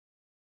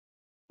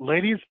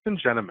Ladies and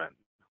gentlemen,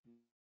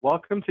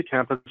 welcome to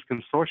Campus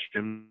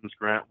Consortium's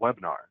grant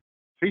webinar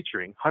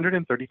featuring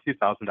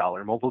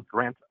 $132,000 Mobile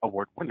Grant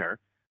Award winner,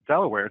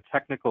 Delaware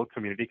Technical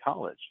Community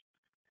College.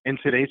 In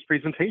today's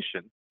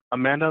presentation,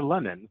 Amanda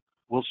Lennon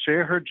will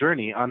share her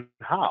journey on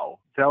how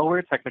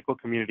Delaware Technical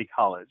Community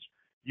College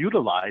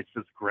utilized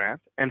this grant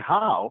and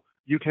how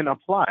you can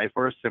apply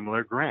for a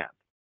similar grant.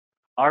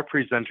 Our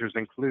presenters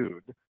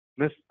include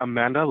Ms.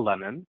 Amanda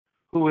Lennon,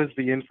 who is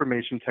the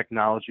Information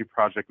Technology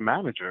Project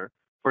Manager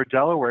for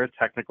Delaware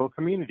Technical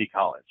Community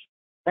College,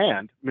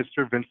 and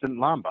Mr. Vincent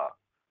Lamba,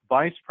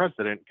 Vice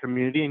President,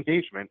 Community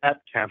Engagement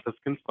at Campus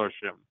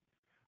Consortium.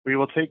 We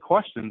will take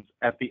questions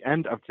at the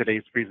end of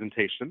today's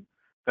presentation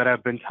that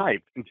have been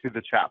typed into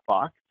the chat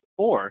box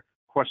or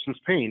questions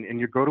pane in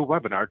your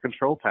GoToWebinar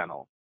control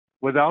panel.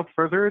 Without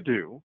further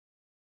ado,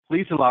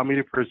 please allow me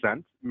to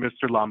present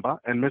Mr. Lamba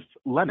and Ms.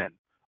 Lennon.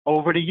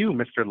 Over to you,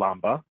 Mr.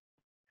 Lamba.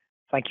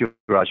 Thank you,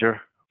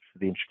 Roger, for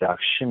the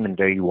introduction, and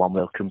very warm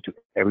welcome to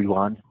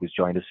everyone who's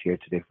joined us here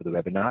today for the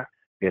webinar.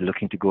 We are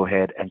looking to go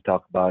ahead and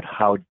talk about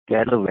how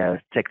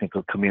Delaware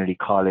Technical Community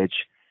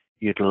College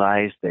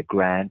utilized their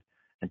grant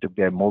and took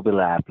their mobile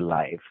app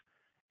live,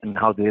 and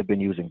how they've been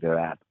using their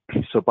app.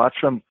 So apart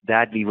from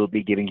that, we will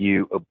be giving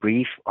you a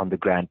brief on the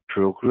grant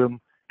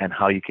program and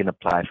how you can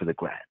apply for the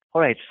grant. All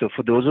right, so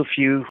for those of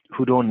you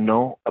who don't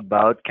know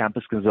about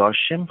Campus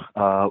Consortium,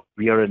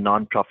 we are a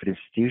nonprofit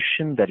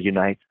institution that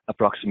unites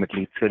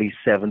approximately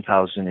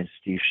 37,000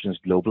 institutions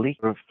globally.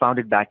 We were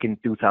founded back in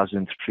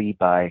 2003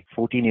 by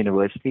 14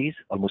 universities,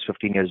 almost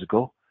 15 years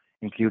ago,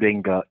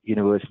 including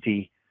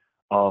University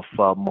of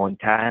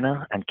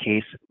Montana and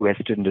Case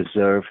Western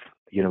Reserve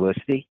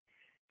University.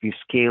 We've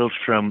scaled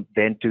from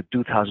then to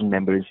 2,000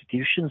 member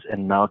institutions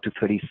and now to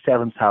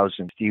 37,000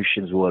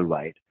 institutions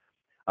worldwide.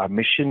 Our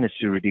mission is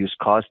to reduce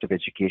cost of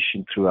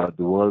education throughout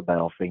the world by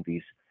offering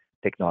these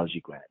technology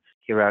grants.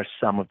 Here are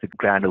some of the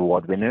grant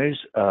award winners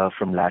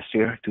from last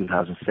year,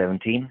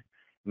 2017.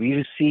 We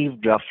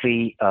received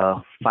roughly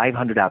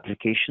 500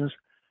 applications.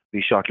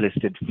 We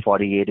shortlisted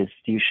 48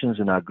 institutions,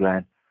 and our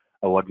grant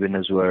award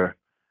winners were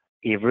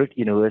Everett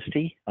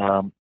University.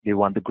 They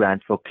won the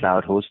grant for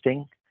cloud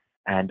hosting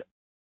and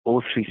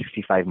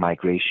O365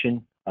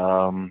 migration.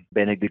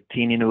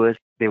 Benedictine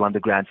University, they won the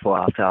grant for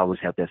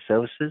after-hours help desk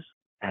services.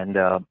 And,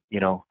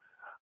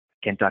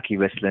 Kentucky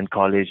Wesleyan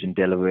College and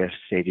Delaware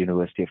State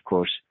University, of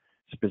course,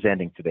 is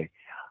presenting today.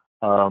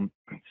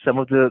 Some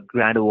of the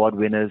grant award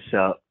winners,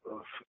 that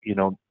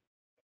you'll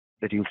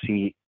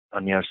see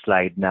on your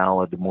slide now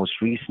are the most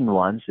recent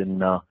ones.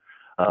 And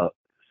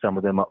some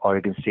of them are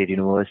Oregon State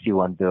University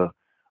won the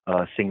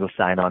Single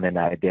Sign-On and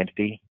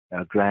Identity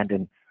grant,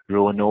 and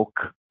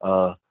Roanoke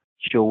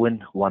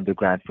Chauvin won the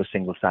grant for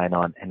Single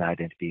Sign-On and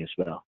Identity as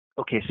well.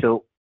 Okay,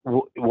 so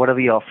what are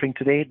we offering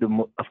today?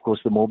 Of course,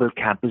 the Mobile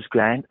Campus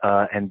Grant,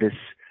 and this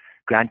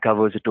grant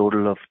covers a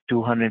total of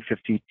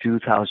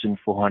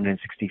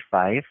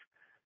 $252,465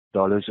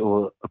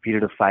 over a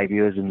period of 5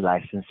 years in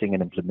licensing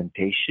and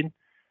implementation.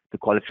 The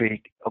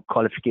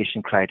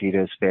qualification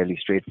criteria is fairly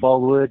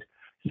straightforward.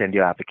 Send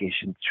your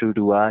application through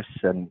to us,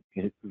 and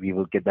we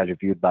will get that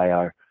reviewed by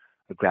our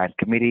grant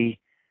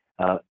committee.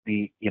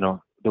 The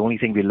only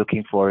thing we're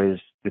looking for is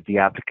that the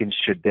applicants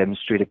should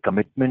demonstrate a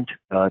commitment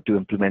to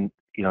implement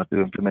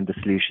the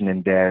solution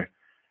in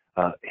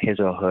his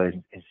or her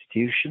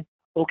institution.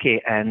 Okay,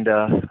 and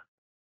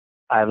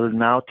I will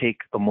now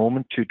take a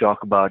moment to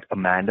talk about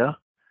Amanda.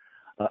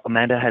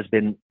 Amanda has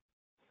been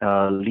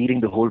leading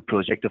the whole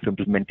project of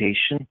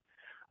implementation,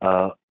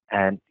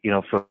 and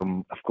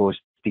from, of course,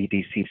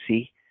 DTCC.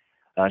 She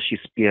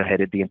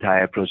spearheaded the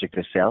entire project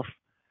herself.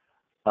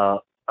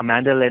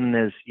 Amanda Lennon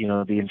is,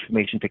 the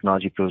Information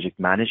Technology Project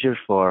Manager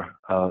for,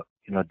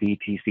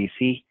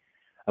 DTCC,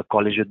 a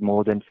college with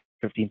more than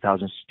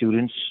 15,000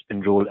 students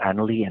enrolled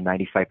annually and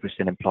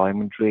 95%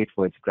 employment rate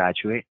for its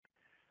graduate.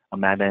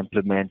 Amanda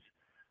implements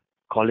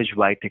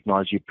college-wide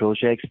technology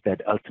projects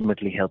that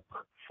ultimately help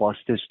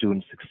foster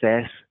student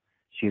success.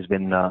 She's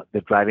been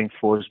the driving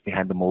force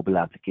behind the mobile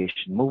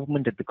application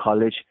movement at the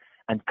college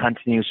and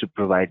continues to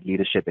provide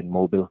leadership in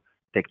mobile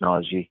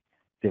technology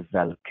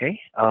development. Okay.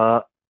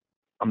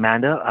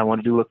 Amanda, I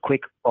want to do a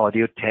quick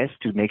audio test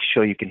to make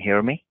sure you can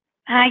hear me.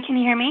 Hi, can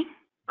you hear me?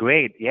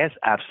 Great. Yes,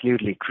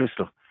 absolutely.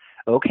 Crystal.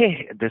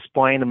 Okay, at this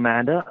point,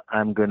 Amanda,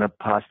 I'm going to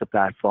pass the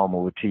platform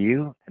over to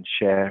you and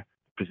share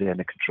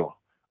presenter control.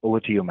 Over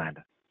to you,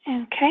 Amanda.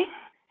 Okay.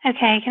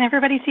 Can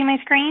everybody see my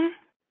screen?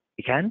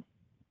 You can?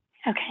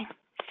 Okay.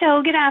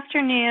 So good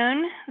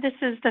afternoon. This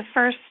is the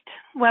first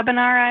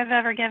webinar I've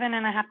ever given,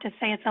 and I have to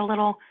say it's a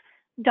little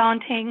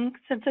daunting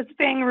since it's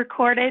being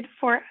recorded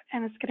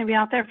and it's going to be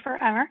out there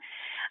forever.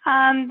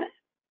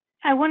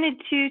 I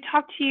wanted to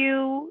talk to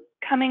you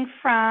coming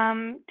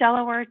from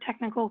Delaware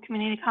Technical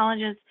Community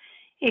College's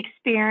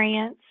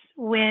experience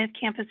with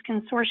Campus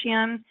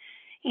Consortium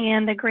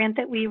and the grant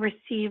that we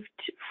received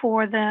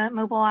for the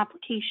mobile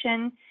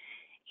application.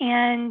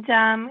 And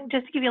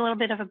just to give you a little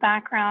bit of a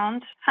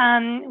background,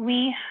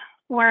 we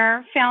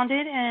were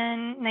founded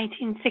in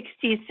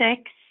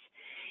 1966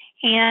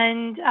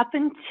 And up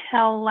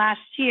until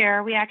last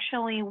year, we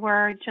actually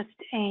were just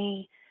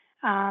a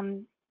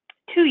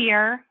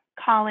 2-year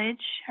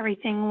college.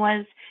 Everything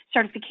was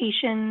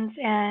certifications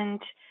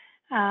and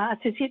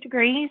associate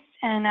degrees.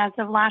 And as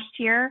of last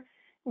year,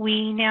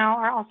 we now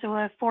are also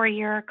a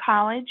 4-year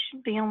college.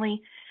 The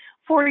only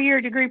 4-year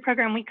degree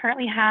program we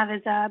currently have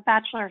is a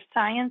Bachelor of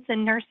Science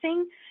in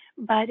Nursing,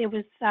 but it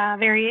was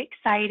very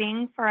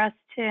exciting for us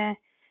to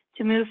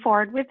move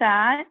forward with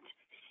that.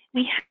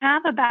 We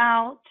have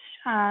about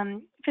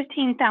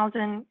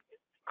 15,000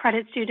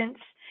 credit students,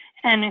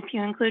 and if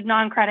you include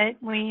non-credit,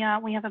 we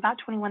have about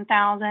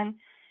 21,000.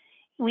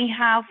 We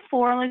have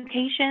 4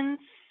 locations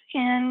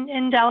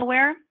in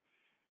Delaware,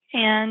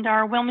 and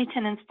our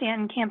Wilmington and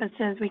Stanton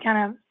campuses, we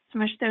kind of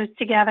smush those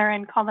together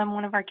and call them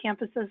one of our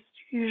campuses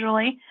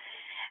usually.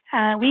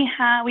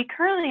 We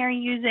currently are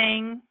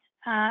using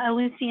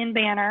Ellucian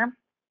Banner,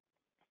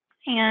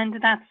 and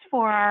that's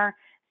for our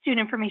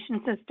student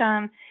information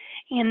system.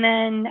 And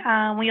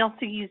then we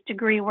also use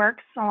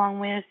DegreeWorks along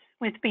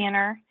with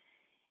Banner.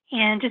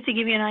 And just to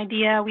give you an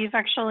idea, we've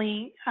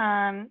actually,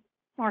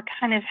 we're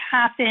kind of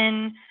half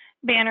in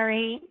Banner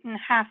 8 and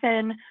half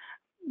in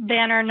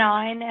Banner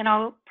 9, and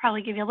I'll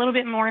probably give you a little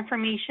bit more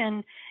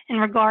information in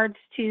regards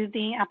to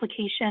the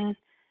application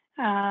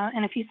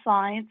in a few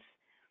slides.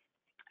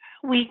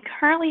 We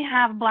currently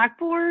have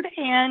Blackboard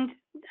and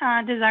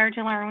Desire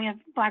to Learn. We have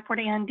Blackboard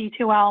and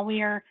D2L.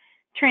 We are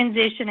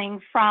transitioning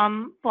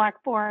from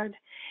Blackboard.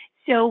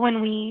 So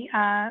when we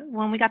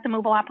got the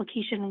mobile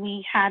application,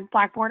 we had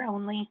Blackboard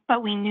only,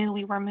 but we knew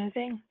we were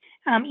moving.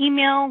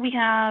 Email,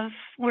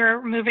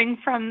 we're moving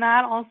from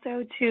that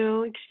also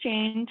to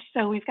Exchange.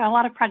 So we've got a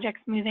lot of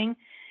projects moving,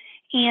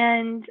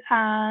 and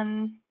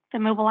the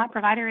mobile app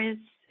provider is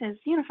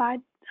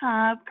Unified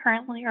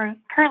currently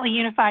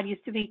Unified,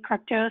 used to be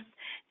Cryptos.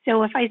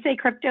 So if I say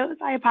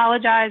Cryptos, I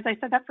apologize. I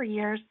said that for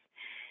years.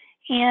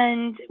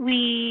 And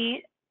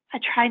I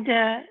tried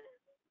to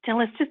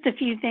list just a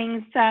few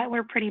things that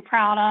we're pretty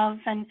proud of.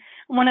 And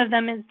one of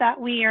them is that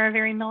we are a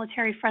very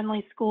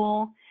military-friendly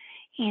school.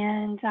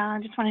 And I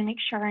just want to make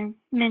sure I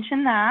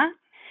mention that.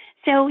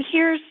 So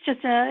here's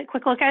just a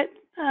quick look at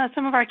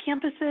some of our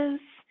campuses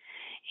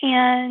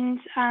and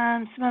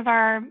some of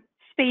our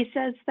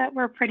spaces that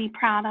we're pretty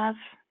proud of.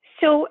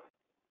 So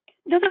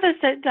those of us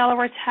at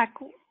Delaware Tech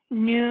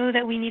knew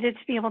that we needed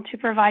to be able to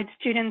provide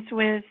students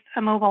with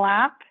a mobile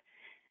app.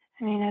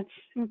 I mean,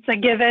 it's a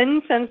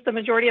given, since the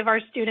majority of our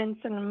students,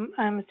 and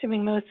I'm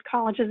assuming most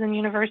colleges and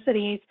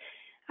universities,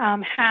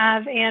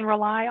 have and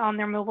rely on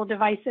their mobile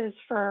devices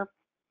for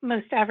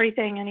most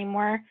everything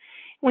anymore.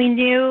 We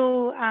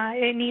knew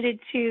it needed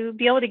to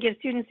be able to give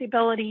students the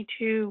ability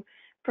to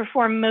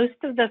perform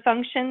most of the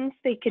functions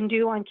they can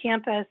do on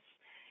campus.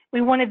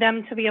 We wanted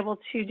them to be able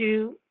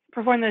to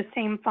perform those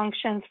same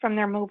functions from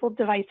their mobile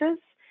devices.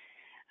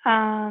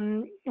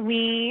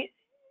 We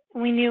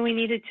knew we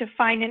needed to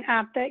find an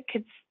app that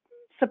could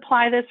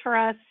supply this for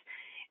us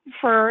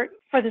for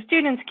the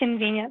students'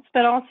 convenience,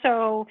 but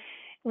also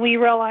we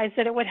realized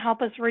that it would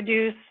help us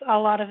reduce a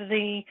lot of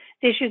the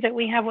issues that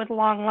we have with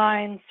long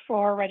lines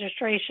for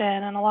registration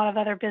and a lot of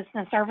other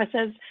business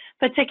services,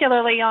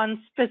 particularly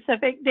on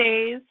specific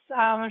days.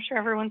 I'm sure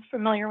everyone's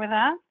familiar with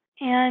that.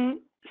 And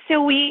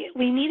so we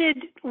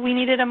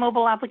needed a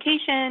mobile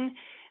application.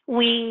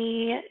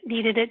 We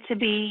needed it to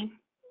be,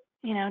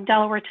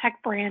 Delaware Tech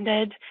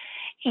branded,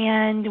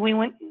 and we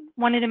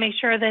wanted to make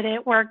sure that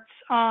it worked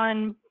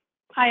on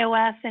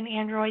iOS and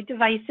Android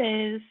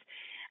devices.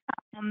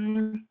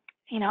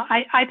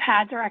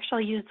 iPads are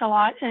actually used a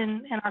lot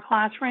in our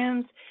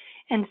classrooms,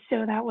 and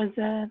so that was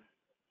the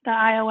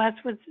iOS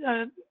was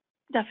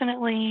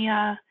definitely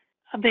a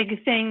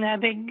big thing, a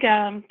big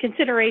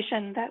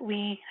consideration that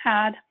we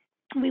had.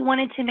 We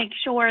wanted to make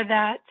sure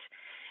that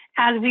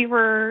as we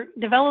were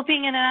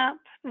developing an app,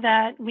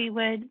 that we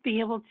would be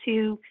able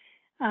to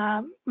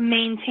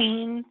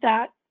maintain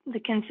the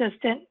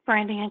consistent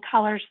branding and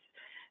colors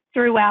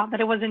throughout, that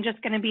it wasn't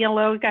just going to be a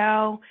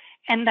logo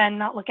and then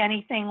not look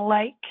anything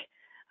like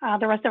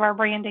the rest of our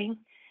branding.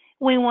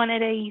 We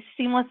wanted a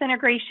seamless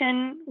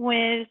integration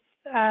with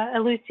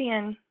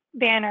Ellucian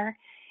Banner,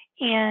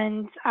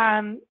 and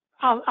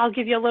I'll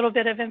give you a little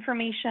bit of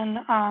information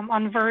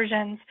on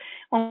versions.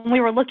 When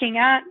we were looking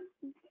at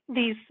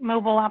these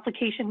mobile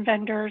application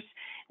vendors,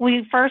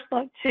 we first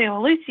looked to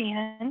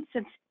Ellucian,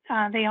 since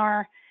they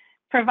are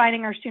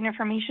providing our student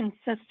information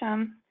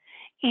system.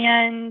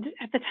 And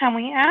at the time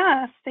we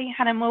asked, they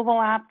had a mobile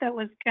app that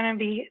was going to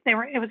be,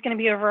 it was going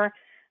to be over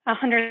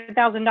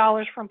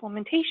 $100,000 for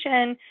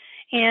implementation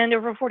and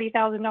over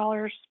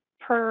 $40,000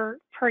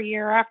 per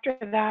year after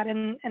that.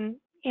 And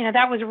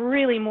that was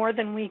really more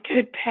than we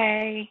could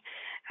pay.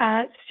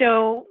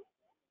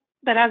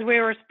 But as we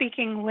were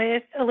speaking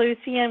with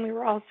Ellucian, we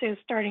were also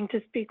starting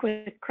to speak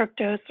with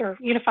Cryptos or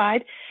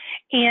Unified,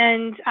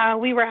 and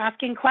we were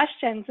asking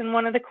questions. And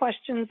one of the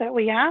questions that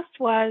we asked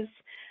was,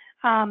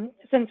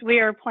 since we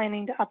are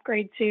planning to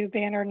upgrade to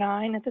Banner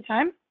 9 at the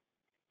time,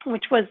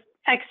 which was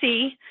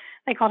XE,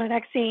 they called it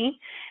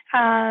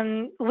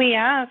XE, we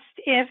asked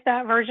if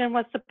that version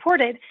was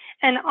supported.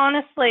 And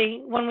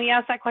honestly, when we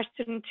asked that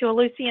question to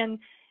Ellucian,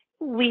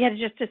 we had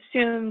just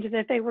assumed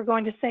that they were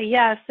going to say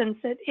yes, since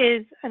it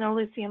is an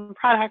Ellucian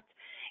product.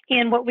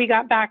 And what we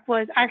got back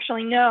was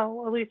actually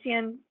no,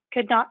 Ellucian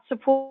could not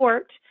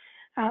support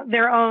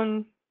their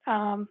own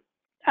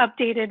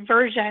updated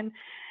version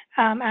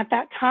at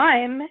that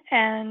time.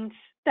 And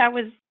that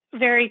was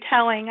very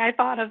telling, I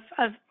thought, of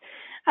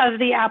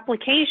the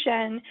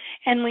application.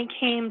 And we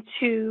came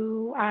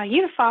to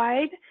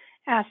Unified,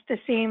 asked the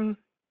same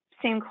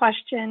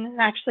question.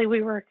 Actually,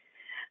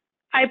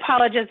 I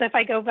apologize if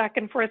I go back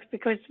and forth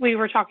because we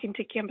were talking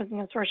to Campus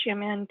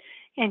Consortium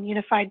and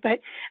Unified, but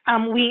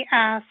we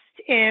asked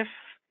if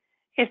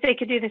they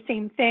could do the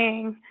same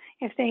thing,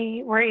 if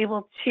they were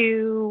able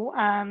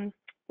to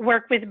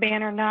work with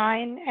Banner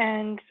 9,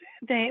 and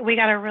we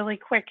got a really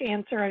quick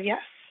answer of yes,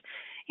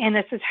 and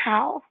this is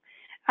how.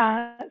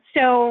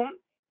 So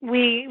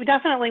we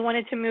definitely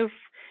wanted to move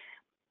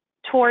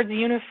towards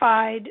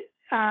Unified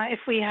if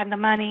we had the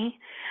money,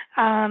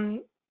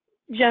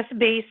 just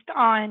based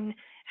on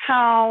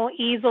how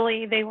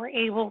easily they were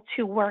able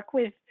to work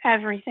with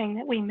everything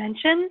that we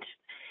mentioned.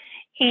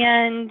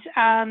 And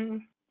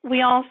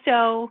we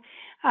also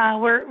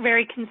were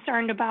very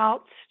concerned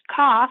about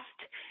cost,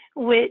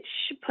 which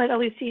put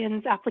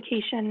Ellucian's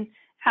application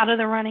out of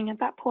the running at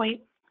that point.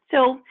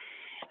 So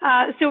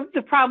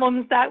the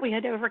problems that we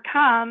had to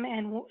overcome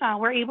and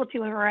were able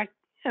to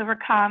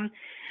overcome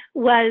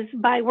was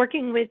by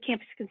working with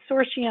Campus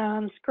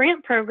Consortium's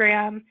grant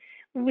program,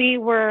 we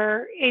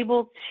were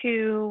able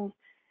to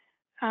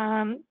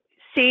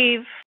save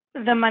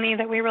the money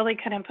that we really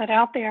couldn't put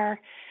out there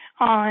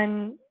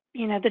on,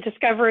 the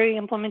discovery,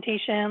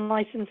 implementation,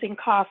 licensing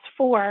costs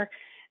for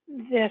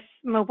this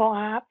mobile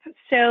app.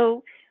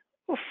 So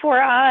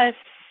for us,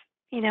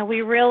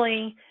 we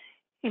really,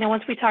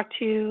 once we talked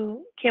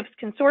to Campus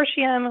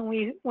Consortium,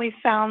 we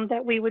found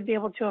that we would be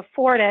able to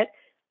afford it.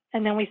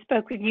 And then we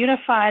spoke with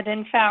Unified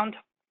and found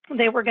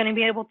they were going to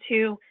be able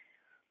to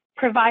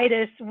provide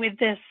us with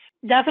this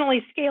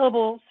definitely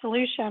scalable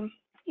solution.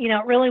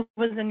 It really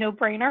was a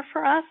no-brainer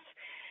for us.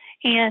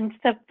 And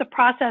the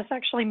process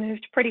actually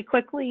moved pretty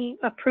quickly,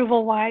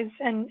 approval-wise,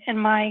 and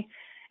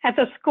at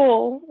the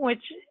school,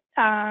 which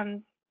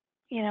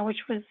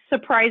was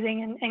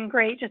surprising and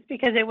great, just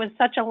because it was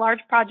such a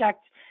large project,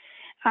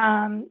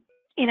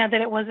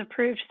 that it was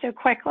approved so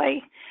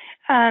quickly.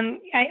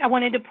 I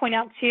wanted to point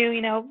out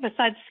too,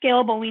 besides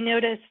scalable, we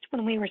noticed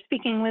when we were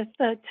speaking with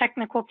the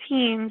technical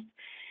teams,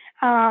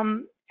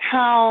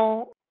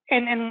 how,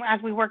 and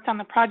as we worked on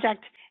the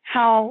project,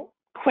 how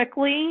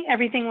quickly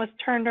everything was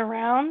turned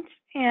around,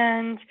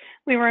 and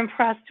we were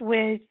impressed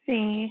with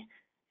the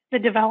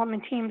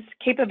development team's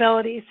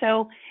capability.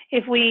 So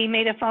if we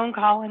made a phone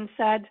call and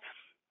said,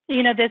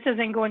 this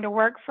isn't going to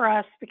work for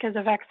us because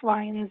of X,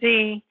 Y, and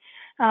Z,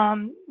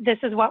 this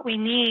is what we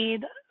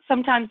need.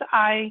 Sometimes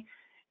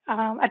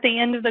at the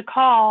end of the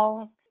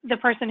call, the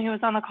person who was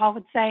on the call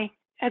would say,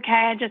 okay,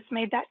 I just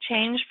made that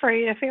change for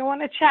you if you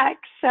want to check.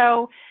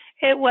 So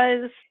it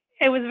was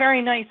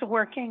very nice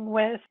working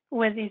with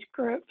these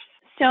groups.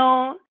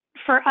 So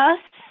for us,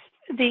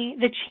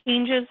 the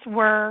changes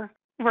were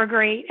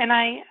great. And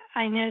I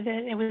know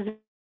that it was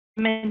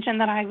mentioned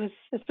that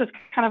this was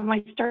kind of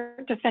my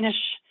start to finish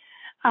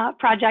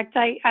project.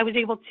 I was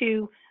able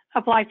to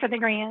apply for the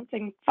grant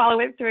and follow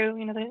it through,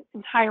 the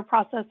entire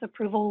process,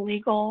 approval,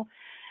 legal,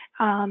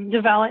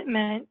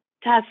 development,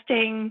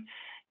 testing,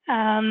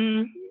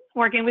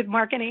 working with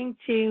marketing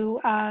to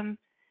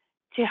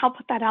help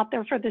put that out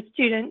there for the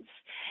students.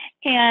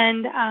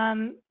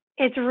 And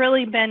it's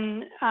really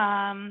been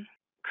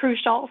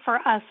crucial for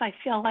us, I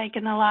feel like,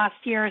 in the last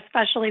year,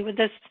 especially with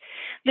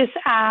this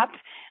app.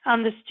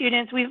 The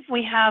students,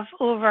 we have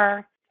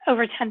over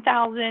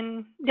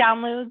 10,000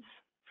 downloads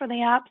for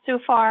the app so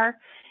far.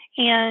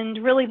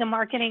 And really the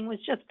marketing was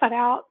just put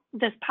out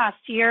this past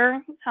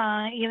year,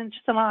 even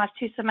just in the last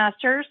 2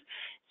 semesters.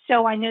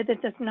 So I know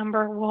that this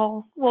number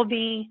will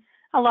be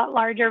a lot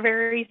larger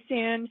very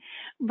soon.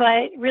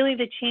 But really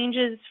the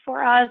changes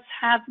for us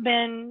have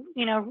been,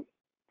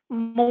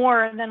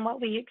 more than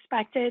what we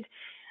expected.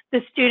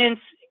 The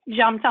students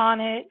jumped on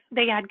it.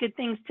 They had good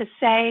things to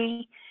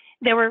say.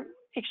 They were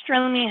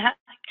extremely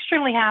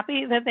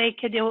happy that they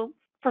could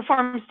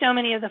perform so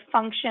many of the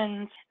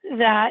functions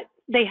that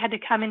they had to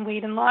come and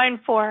wait in line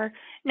for.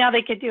 Now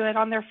they could do it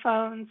on their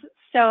phones.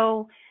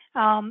 So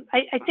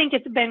I think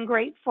it's been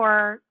great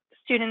for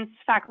students,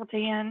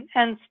 faculty,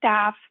 and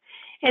staff.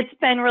 It's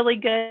been really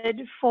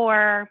good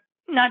for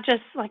not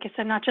just, like I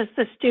said, not just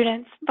the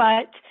students,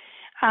 but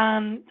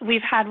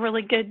we've had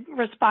really good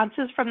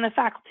responses from the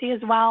faculty as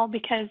well,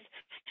 because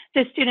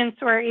the students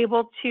were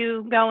able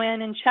to go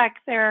in and check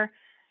their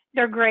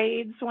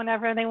grades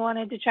whenever they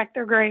wanted to check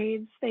their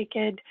grades. They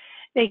could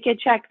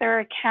check their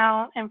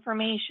account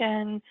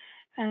information,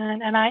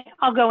 and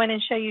I'll go in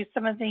and show you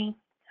some of the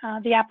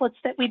applets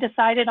that we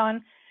decided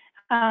on.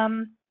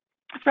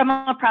 From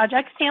a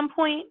project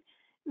standpoint,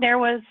 there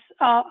was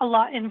a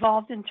lot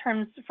involved in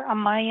terms on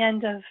my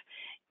end of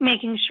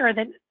making sure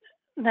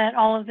that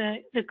all of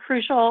the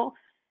crucial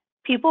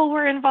people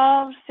were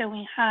involved. So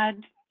we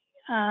had,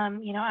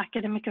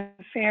 academic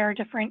affair,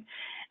 different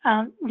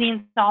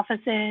dean's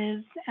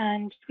offices,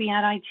 and we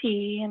had IT,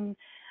 and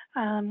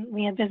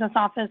we had business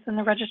office and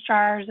the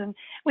registrars, and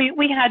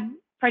we had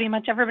pretty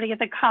much everybody at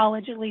the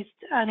college, at least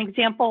an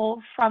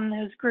example from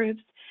those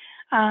groups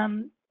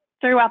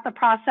throughout the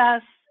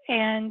process.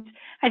 And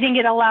I think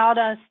it allowed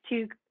us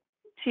to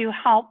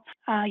help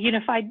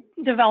Unified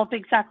develop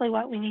exactly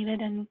what we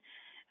needed. And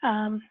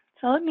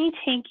so let me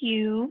take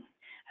you.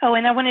 Oh,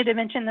 and I wanted to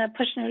mention the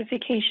push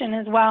notification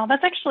as well.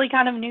 That's actually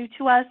kind of new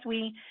to us.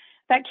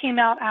 That came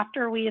out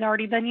after we had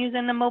already been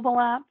using the mobile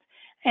app,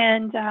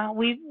 and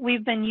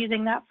we've been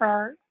using that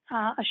for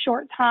a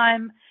short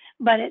time,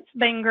 but it's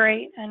been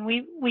great. And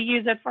we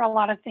use it for a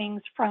lot of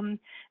things, from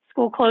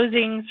school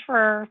closings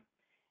for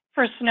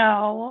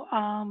snow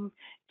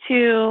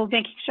to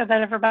making sure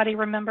that everybody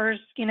remembers,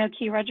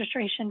 key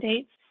registration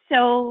dates.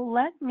 So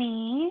let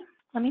me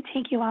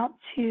take you out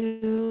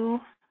to.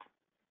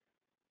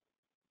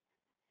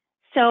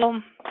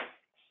 So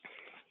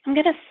I'm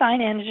going to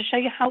sign in to show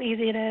you how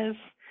easy it is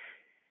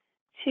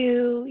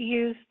to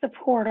use the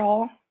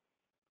portal.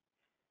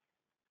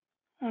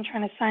 I'm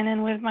trying to sign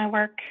in with my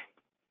work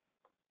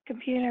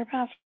computer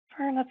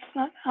password. That's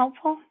not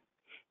helpful.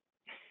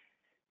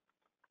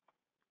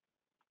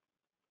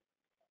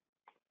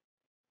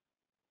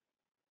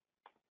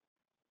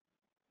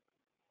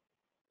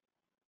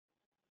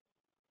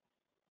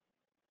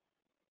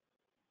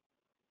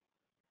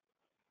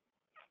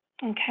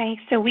 Okay,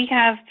 so we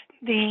have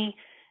the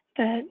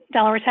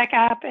Delaware Tech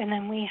app, and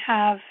then we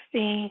have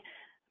the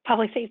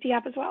public safety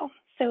app as well.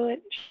 So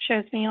it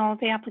shows me all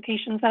the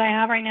applications that I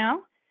have right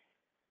now.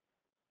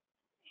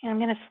 And I'm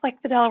going to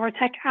select the Delaware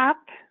Tech app.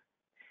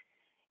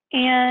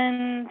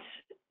 And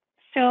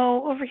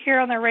so over here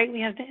on the right,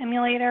 we have the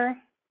emulator,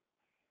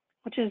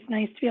 which is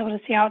nice to be able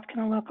to see how it's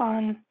going to look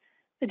on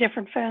the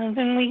different phones.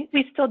 And we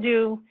still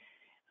do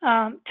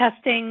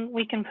testing.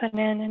 We can put in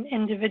an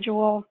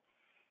individual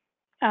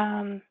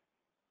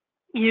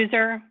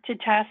user to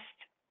test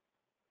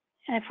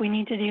if we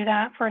need to do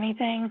that for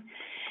anything.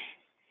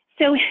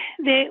 So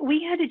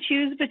we had to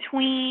choose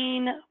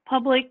between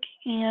public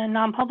and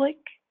non-public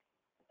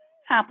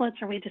applets,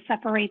 or we had to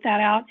separate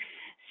that out.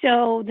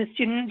 So the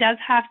student does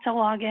have to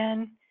log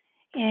in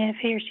if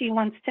he or she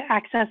wants to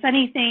access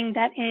anything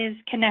that is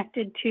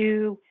connected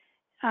to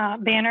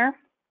Banner.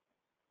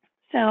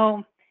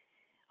 So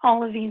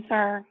all of these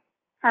are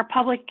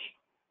public.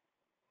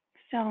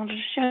 So I'll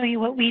just show you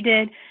what we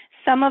did.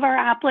 Some of our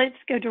applets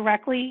go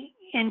directly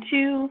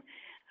into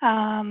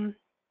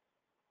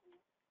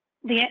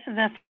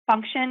the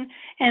function,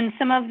 and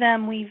some of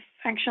them we've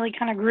actually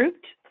kind of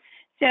grouped.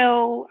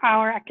 So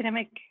our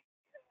academic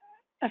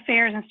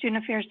affairs and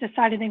student affairs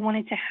decided they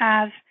wanted to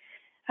have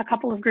a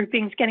couple of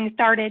groupings. Getting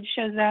started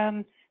shows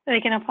them that they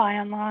can apply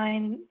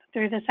online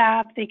through this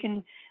app. They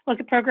can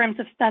look at programs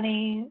of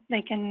study.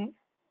 They can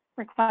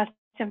request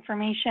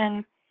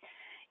information.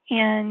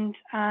 And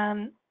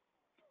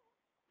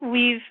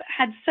we've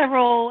had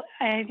several,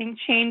 I think,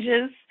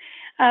 changes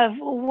of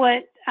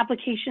what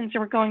applications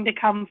are going to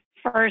come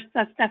first.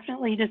 That's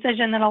definitely a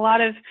decision that a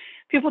lot of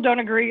people don't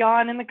agree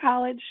on in the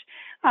college.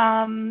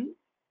 I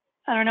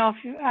don't know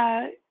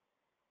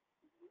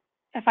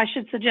if I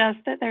should suggest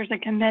that there's a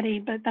committee,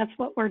 but that's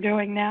what we're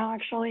doing now.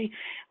 Actually,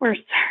 we're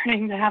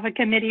starting to have a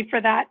committee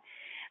for that.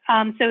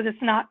 So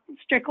that's not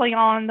strictly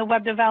on the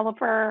web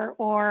developer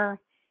or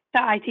the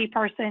IT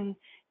person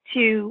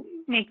to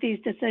make these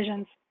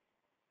decisions.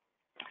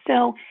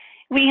 So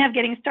we have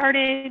getting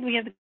started. We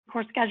have the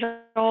course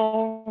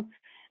schedule.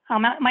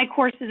 My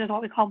courses is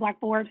what we call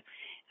Blackboard.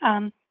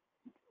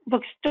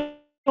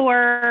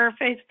 Bookstore,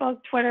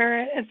 Facebook,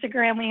 Twitter,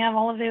 Instagram, we have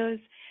all of those.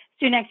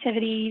 Student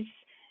activities,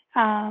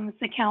 it's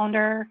the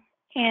calendar.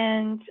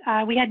 And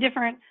we had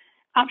different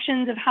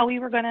options of how we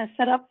were going to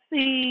set up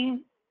the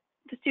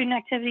student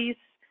activities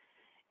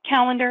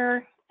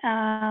calendar.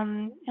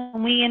 And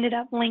we ended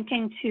up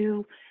linking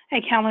to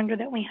a calendar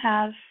that we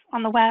have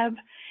on the web.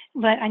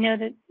 But I know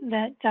that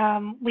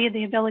we had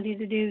the ability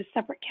to do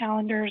separate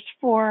calendars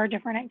for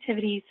different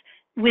activities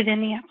within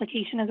the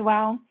application as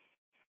well.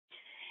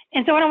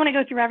 And so I don't want to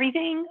go through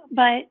everything,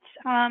 but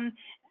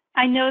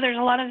I know there's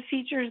a lot of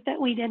features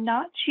that we did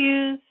not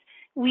choose.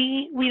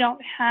 We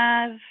don't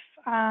have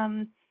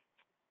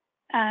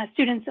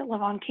students that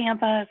live on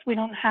campus. We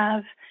don't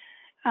have,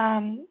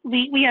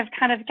 we have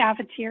kind of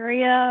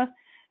cafeteria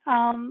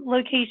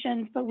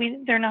locations, but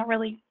they're not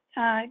really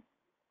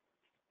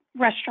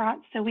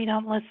restaurants, so we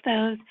don't list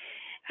those.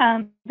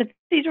 But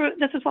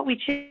this is what we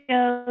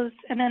chose.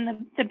 And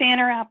then the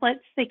Banner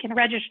applets, they can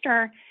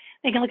register,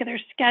 they can look at their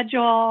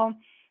schedule,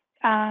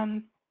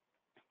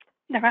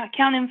 their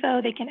account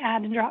info, they can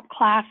add and drop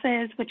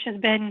classes, which has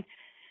been,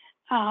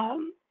 I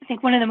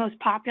think, one of the most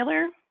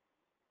popular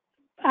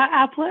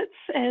applets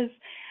is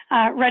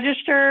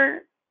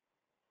register,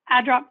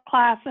 add drop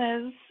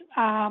classes,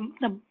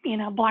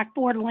 the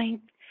Blackboard link,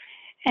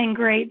 and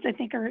grades, I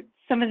think, are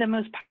some of the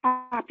most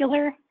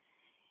popular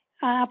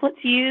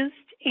applets used.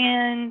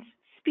 and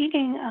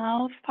speaking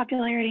of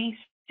popularity,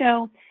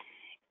 so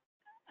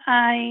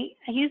I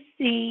use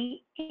the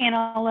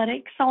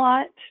analytics a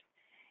lot,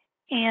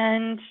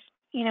 and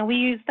we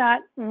use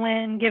that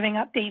when giving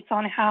updates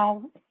on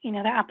how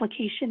the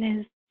application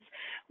is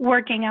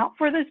working out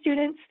for the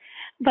students.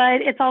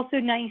 But it's also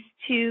nice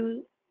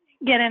to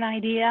get an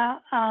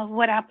idea of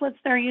what applets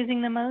they're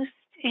using the most,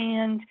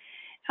 and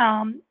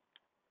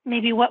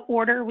maybe what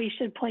order we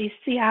should place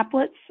the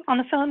applets on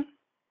the phone.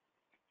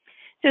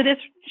 So this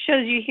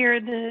shows you here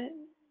the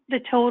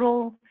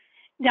total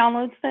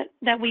downloads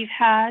that we've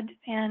had,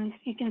 and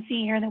you can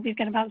see here that we've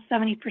got about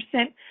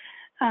 70%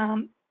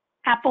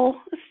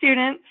 Apple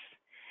students,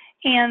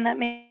 and that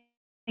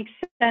makes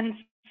sense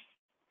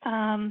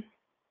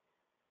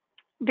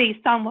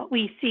based on what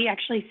we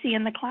actually see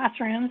in the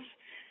classrooms.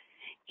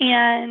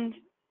 And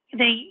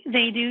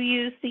they do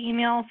use the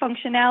email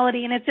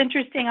functionality, and it's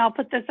interesting, I'll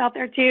put this out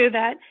there too,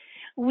 that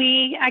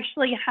we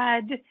actually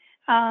had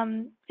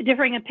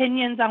differing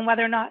opinions on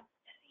whether or not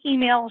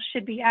email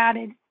should be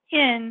added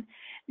in,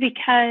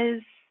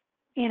 because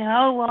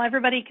well,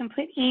 everybody can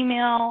put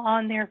email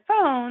on their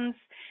phones,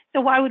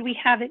 so why would we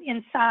have it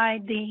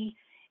inside the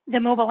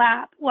mobile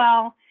app?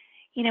 Well,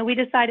 we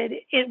decided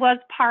it was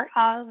part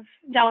of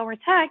Delaware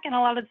Tech, and a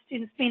lot of the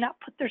students may not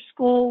put their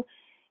school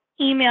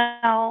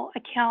email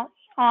account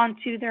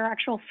onto their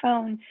actual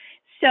phone.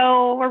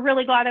 So we're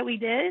really glad that we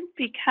did,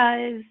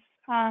 because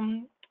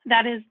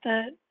that is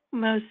the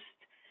most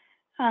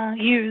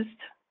used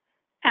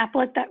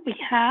applet that we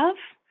have.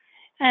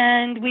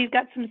 And we've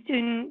got some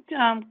student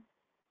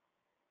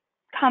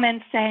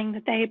comments saying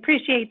that they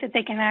appreciate that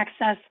they can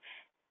access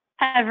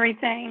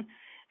everything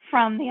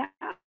from the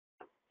app.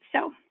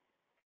 So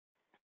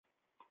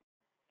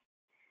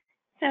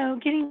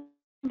getting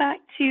back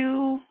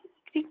to,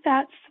 I think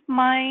that's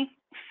my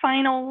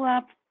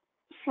final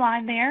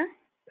slide there.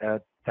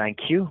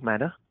 Thank you,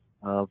 Amanda.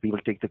 We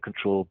will take the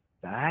control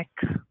back.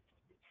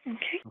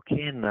 Okay.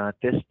 Okay, and at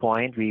this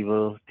point, we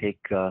will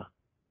take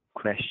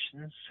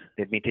questions.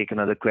 Let me take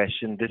another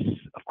question. This,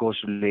 of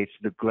course, relates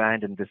to the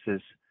grant, and this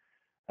is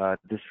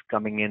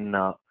coming in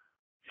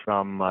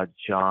from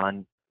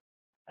John,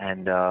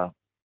 and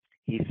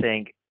he's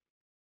saying,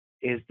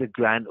 is the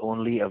grant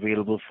only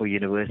available for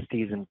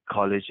universities and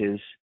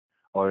colleges,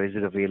 or is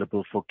it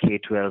available for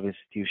K-12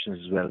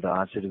 institutions as well? The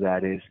answer to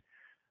that is,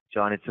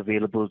 John, it's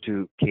available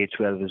to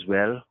K-12 as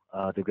well.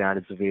 The grant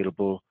is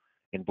available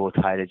in both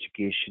higher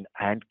education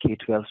and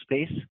K-12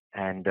 space.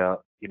 And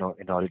in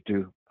order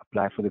to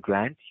apply for the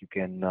grant, you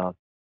can go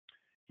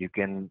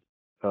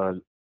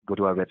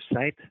to our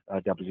website,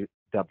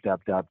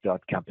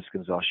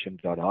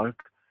 www.campusconsortium.org,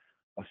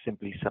 or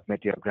simply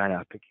submit your grant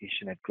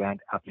application at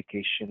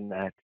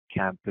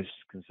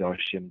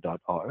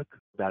grantapplication@campusconsortium.org.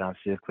 That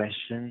answers your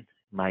question.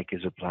 Mike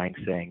is replying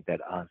saying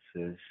that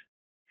answers,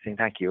 saying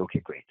thank you. Okay,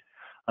 great.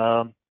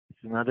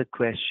 Another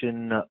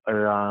question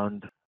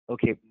around,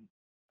 okay,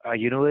 are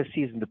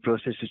universities in the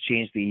process to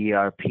change the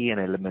ERP and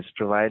LMS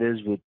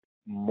providers? Would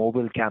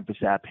mobile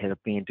campus app help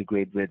me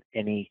integrate with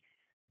any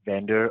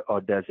vendor,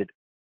 or does it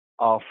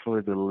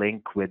offer the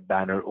link with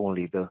banner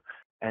only?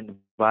 And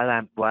while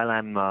I'm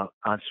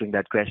answering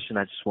that question,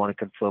 I just want to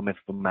confirm if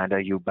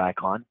Amanda, you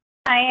back on?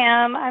 I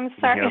am. I'm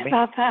sorry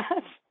about that.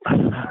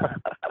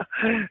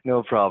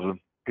 No problem.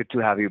 Good to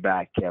have you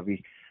back. Yeah,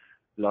 we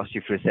lost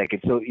you for a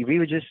second. So we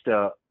were just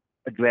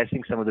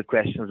addressing some of the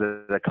questions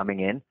that are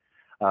coming in.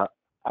 I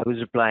was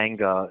replying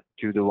to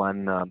the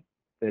one that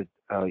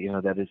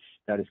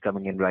that is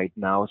coming in right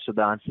now. So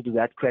the answer to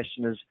that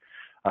question is,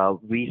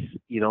 we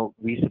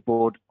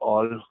support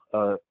all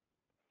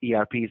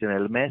ERPs and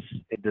LMS.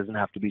 It doesn't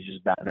have to be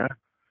just banner.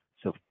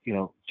 So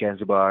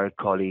Janzibar,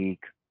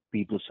 Colleague,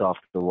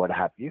 PeopleSoft, or what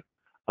have you.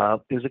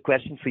 There's a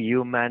question for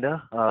you,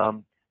 Amanda.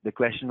 The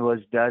question was,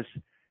 does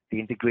the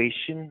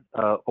integration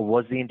or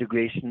was the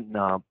integration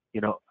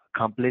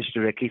accomplished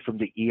directly from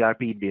the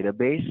ERP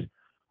database,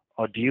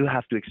 or do you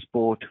have to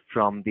export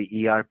from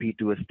the ERP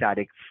to a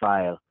static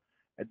file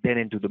and then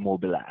into the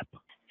mobile app?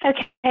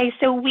 Okay,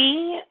 so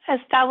we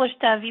established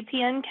a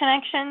VPN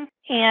connection,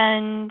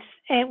 and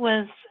it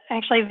was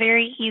actually a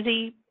very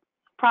easy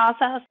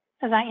process.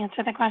 Does that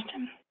answer the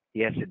question?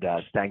 Yes, it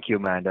does. Thank you,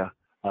 Amanda.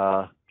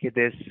 Okay,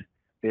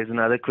 there's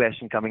another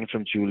question coming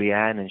from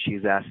Julianne, and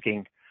she's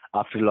asking,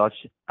 after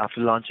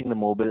launching the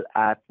mobile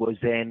app, was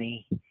there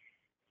any,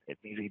 let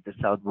me read this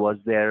out, was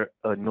there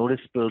a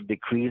noticeable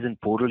decrease in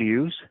portal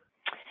use?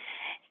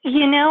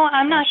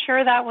 I'm not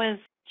sure that was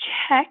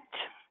checked.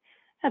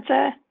 That's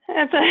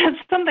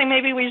something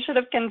maybe we should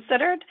have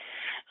considered.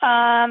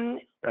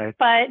 Right.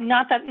 But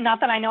not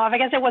that I know of. I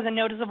guess it wasn't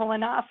noticeable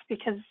enough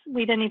because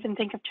we didn't even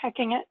think of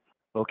checking it.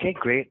 Okay,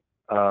 great.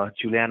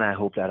 Juliana, I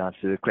hope that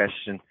answered the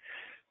question.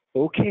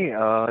 Okay,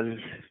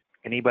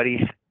 anybody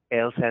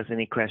else has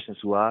any questions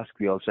to ask?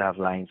 We also have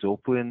lines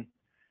open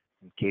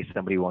in case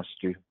somebody wants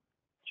to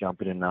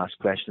jump in and ask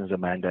questions.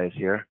 Amanda is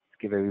here.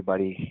 Let's give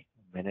everybody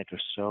a minute or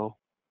so.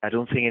 I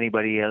don't think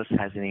anybody else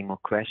has any more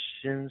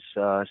questions.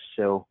 Of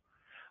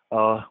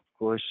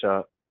course,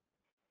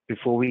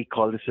 before we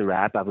call this a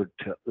wrap, I would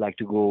like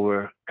to go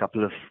over a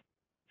couple of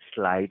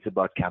slides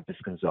about Campus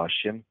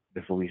Consortium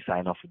before we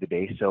sign off for the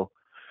day. So,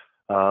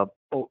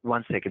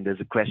 one second,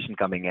 there's a question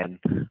coming in.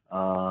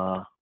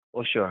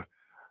 Sure.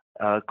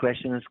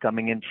 Question is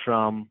coming in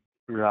from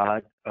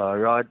Rod.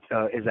 Rod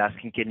is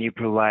asking, can you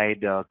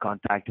provide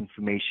contact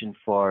information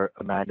for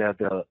Amanda?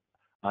 The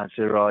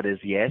answer, Rod, is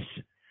yes.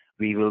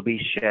 We will be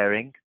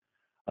sharing,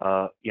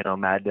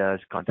 Amanda's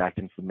contact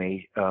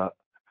information.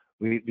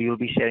 We will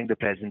be sharing the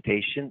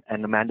presentation,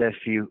 and Amanda, if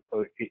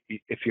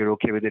you're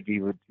okay with it,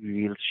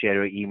 we'll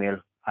share an email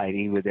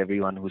ID with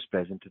everyone who's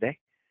present today.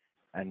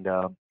 And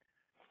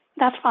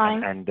that's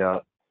fine. And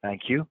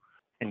thank you.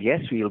 And yes,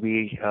 we'll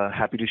be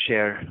happy to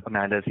share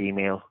Amanda's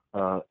email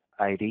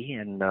ID.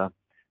 And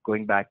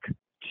going back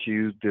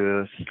to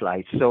the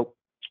slide, so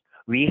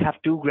we have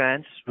 2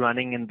 grants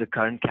running in the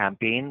current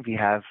campaign. We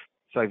have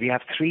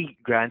 3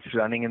 grants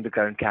running in the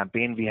current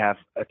campaign. We have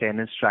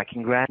attendance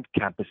tracking grant,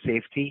 campus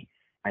safety,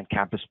 and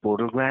campus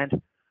portal grant.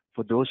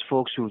 For those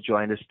folks who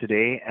joined us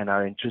today and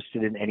are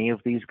interested in any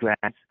of these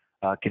grants,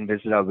 can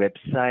visit our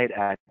website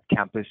at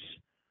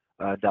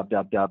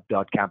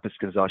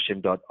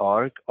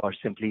www.campusconsortium.org, or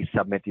simply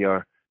submit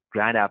your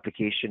grant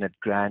application at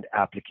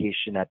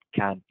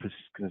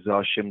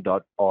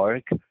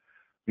grantapplication@campusconsortium.org.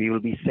 We will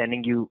be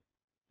sending you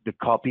the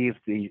copy of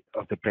the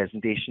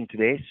presentation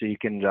today, so you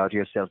can route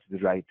yourself to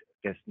the right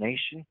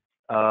destination.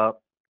 The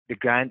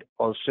grant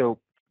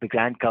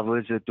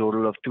covers a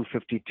total of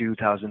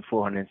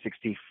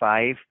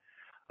 $252,465.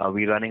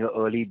 We're running an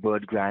early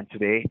bird grant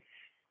today,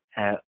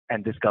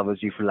 and this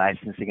covers you for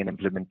licensing and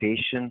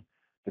implementation.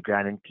 The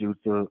grant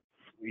includes the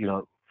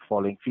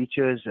following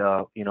features.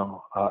 So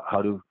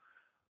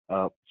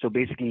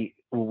basically,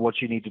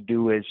 what you need to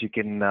do is you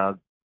can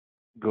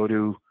go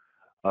to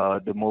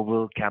the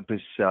mobile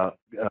campus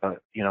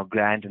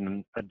grant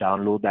and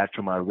download that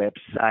from our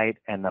website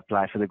and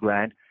apply for the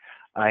grant.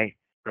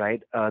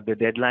 The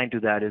deadline to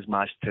that is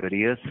March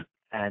 30th,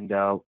 and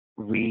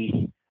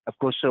we, of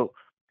course, so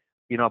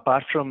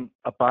apart from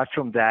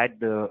that,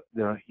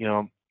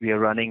 we are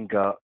running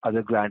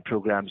other grant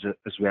programs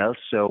as well.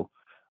 So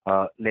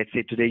let's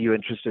say today you're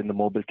interested in the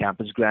mobile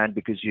campus grant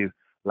because you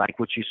like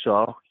what you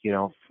saw,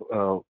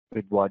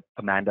 with what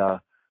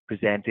Amanda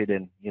presented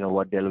and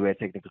what Delaware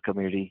Technical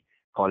Community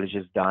College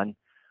has done.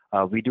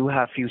 We do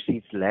have few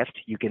seats left.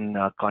 You can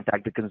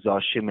contact the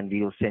consortium, and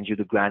we will send you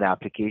the grant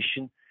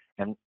application.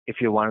 And if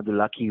you're one of the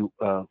lucky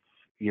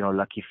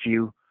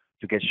few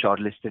to get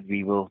shortlisted,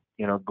 we will,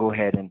 go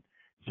ahead and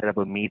set up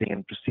a meeting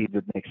and proceed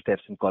with next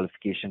steps in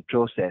qualification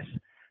process.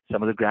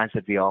 Some of the grants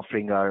that we're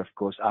offering are, of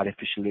course,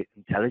 Artificial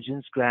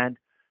Intelligence Grant,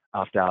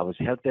 After Hours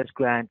Help Desk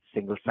Grant,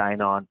 Single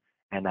Sign-On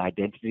and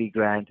Identity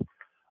Grant,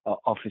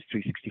 Office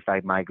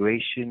 365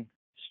 Migration,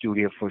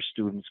 Studio for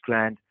Students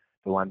Grant,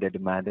 the one that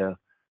Amanda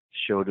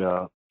showed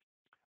a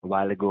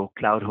while ago,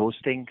 Cloud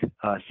Hosting,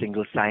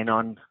 Single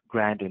Sign-On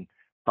Grant, and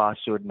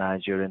Password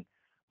Manager and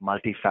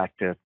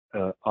Multi-Factor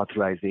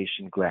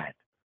Authorization Grant.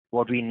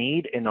 What we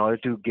need in order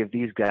to give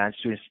these grants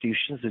to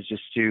institutions is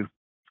just to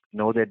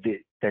know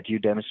that you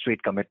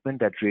demonstrate commitment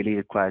that really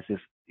requires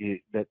this,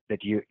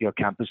 that your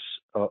campus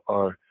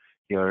or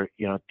your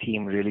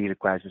team really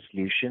requires a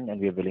solution, and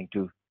we're willing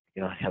to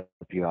help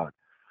you out.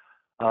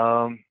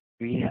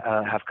 We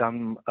have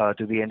come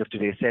to the end of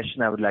today's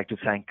session. I would like to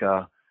thank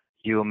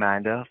you,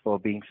 Amanda, for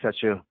being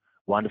such a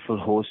wonderful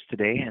host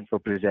today and for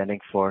presenting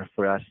for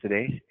us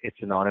today.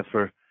 It's an honor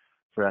for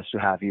us to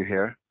have you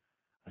here.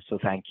 So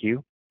thank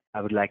you.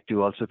 I would like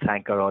to also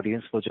thank our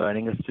audience for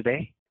joining us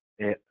today.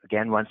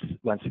 Again, once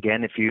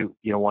again, if you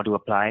want to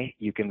apply,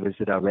 you can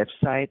visit our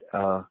website.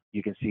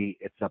 You can see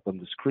it's up on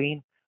the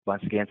screen.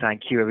 Once again,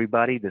 thank you,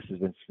 everybody. This is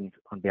Vincent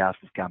on behalf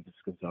of Campus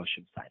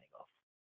Consortium signing.